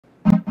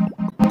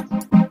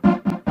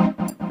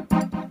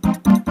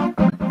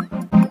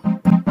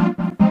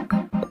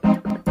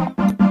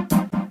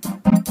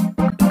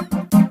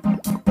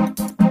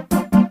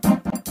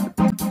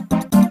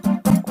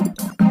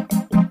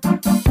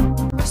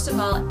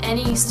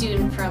any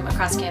student from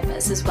across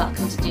campus is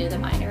welcome to do the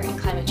minor in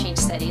climate change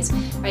studies.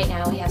 Right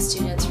now we have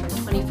students from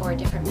 24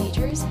 different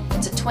majors.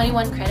 It's a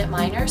 21 credit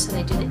minor, so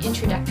they do the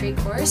introductory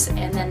course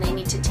and then they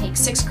need to take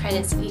 6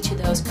 credits in each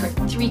of those 3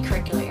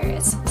 curricular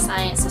areas: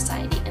 science,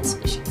 society, and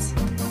solutions.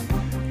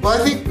 Well,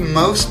 I think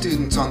most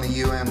students on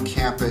the UM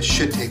campus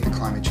should take the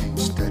climate change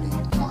study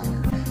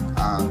minor.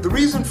 The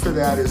reason for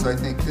that is I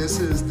think this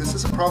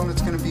is a problem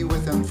that's going to be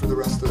with them for the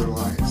rest of their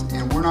lives,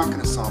 and we're not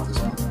going to solve this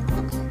one quickly.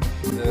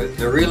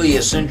 The really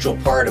essential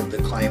part of the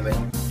climate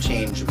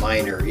change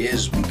minor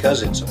is,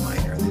 because it's a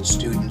minor, that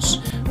students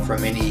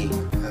from any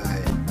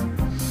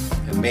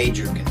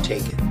major can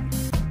take it.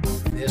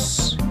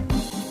 This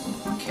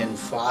can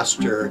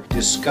foster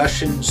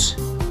discussions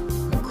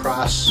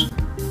across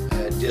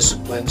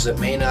disciplines that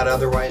may not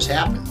otherwise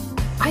happen.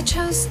 I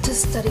chose to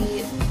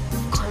study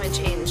climate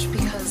change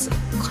because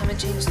climate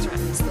change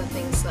threatens the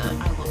things that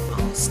I love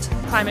most.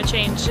 Climate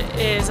change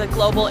is a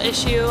global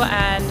issue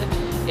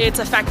and it's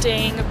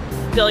affecting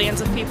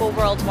billions of people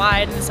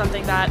worldwide, and it's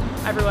something that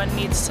everyone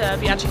needs to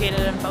be educated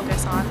and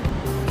focus on.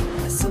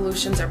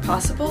 Solutions are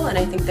possible, and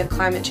I think that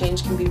climate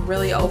change can be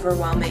really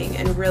overwhelming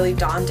and really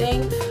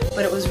daunting,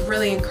 but it was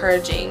really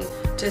encouraging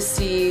to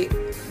see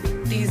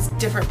these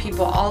different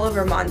people all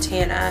over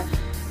Montana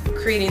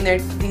creating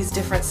these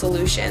different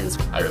solutions.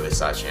 I really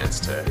saw a chance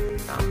to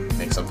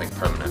make something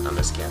permanent on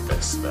this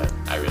campus that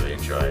I really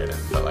enjoyed and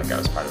felt like I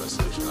was part of a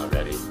solution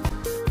already.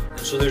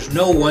 So there's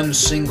no one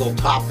single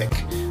topic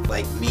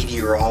like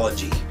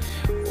meteorology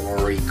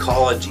or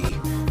ecology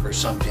or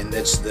something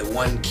that's the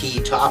one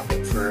key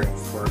topic for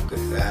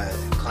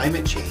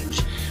climate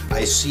change.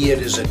 I see it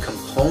as a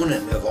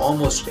component of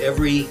almost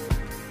every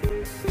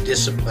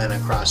discipline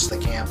across the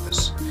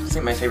campus. I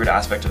think my favorite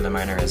aspect of the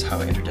minor is how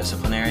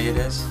interdisciplinary it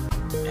is,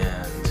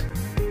 and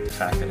the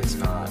fact that it's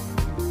not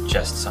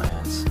just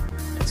science,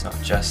 it's not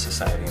just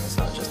society, and it's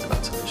not just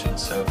about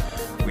solutions. So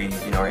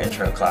our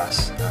intro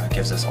class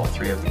gives us all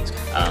 3 of these.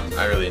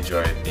 I really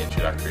enjoyed the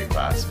introductory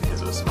class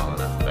because it was small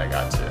enough that I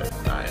got to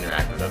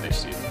interact with other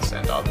students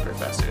and all the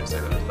professors. I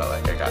really felt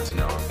like I got to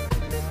know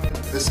them.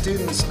 The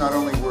students not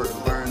only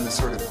learn the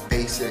sort of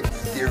basic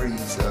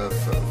theories of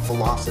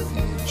philosophy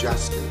and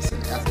justice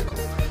and ethical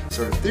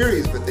sort of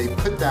theories, but they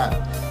put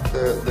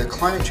the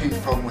climate change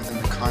problem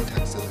within the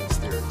context of those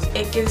theories.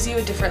 It gives you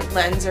a different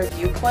lens or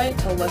viewpoint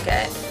to look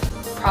at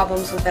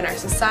problems within our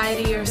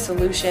society or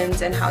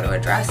solutions and how to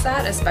address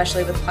that,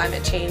 especially with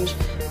climate change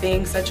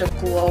being such a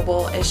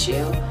global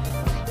issue.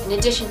 In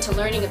addition to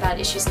learning about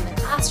issues in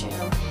the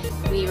classroom,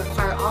 we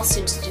require all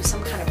students to do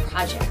some kind of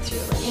project through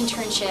an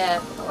internship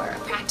or a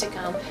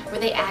practicum where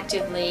they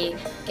actively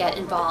get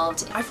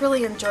involved. I've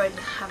really enjoyed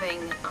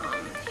having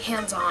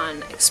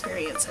hands-on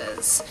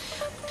experiences.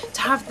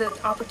 To have the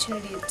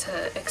opportunity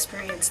to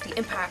experience the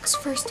impacts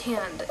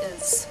firsthand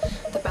is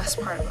the best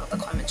part about the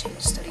climate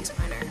change studies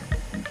minor.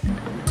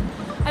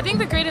 I think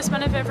the greatest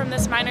benefit from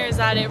this minor is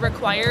that it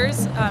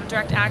requires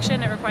direct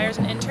action. It requires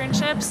an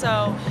internship,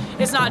 so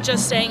it's not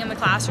just staying in the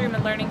classroom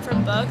and learning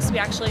from books. We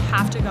actually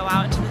have to go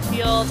out into the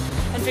field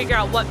and figure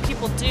out what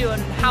people do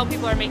and how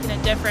people are making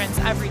a difference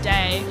every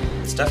day.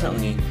 It's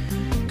definitely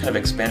kind of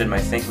expanded my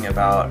thinking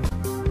about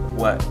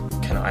what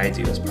can I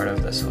do as part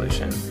of the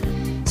solution.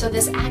 So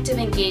this active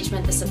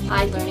engagement, this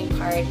applied learning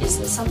part, is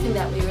something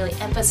that we really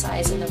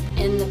emphasize in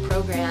the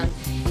program,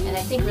 and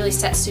I think really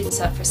sets students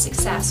up for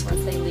success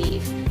once they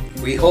leave.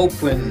 We hope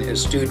when a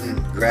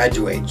student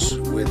graduates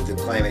with the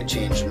climate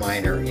change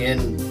minor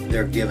in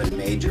their given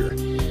major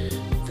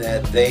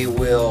that they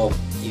will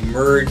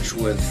emerge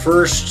with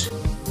first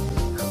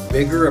a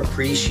bigger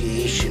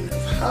appreciation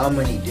of how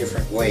many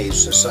different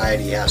ways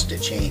society has to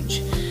change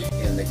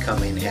in the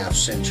coming half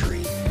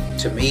century.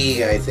 To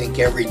me, I think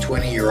every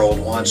 20-year-old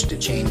wants to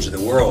change the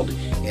world,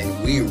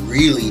 and we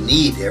really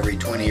need every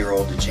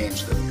 20-year-old to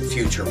change the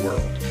future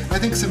world. I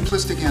think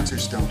simplistic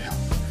answers don't help.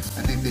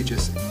 I think they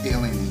just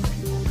alienate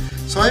people.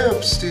 So I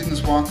hope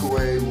students walk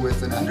away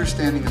with an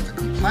understanding of the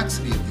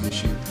complexity of the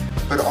issue,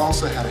 but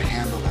also how to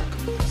handle that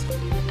complexity.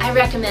 I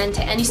recommend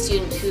to any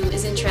student who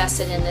is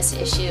interested in this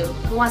issue,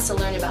 who wants to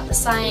learn about the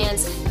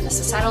science and the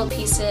societal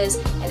pieces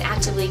and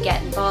actively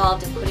get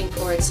involved in putting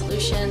forward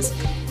solutions,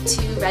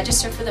 to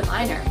register for the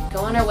minor. Go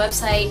on our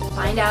website,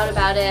 find out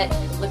about it,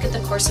 look at the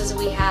courses that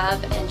we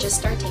have, and just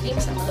start taking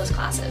some of those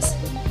classes.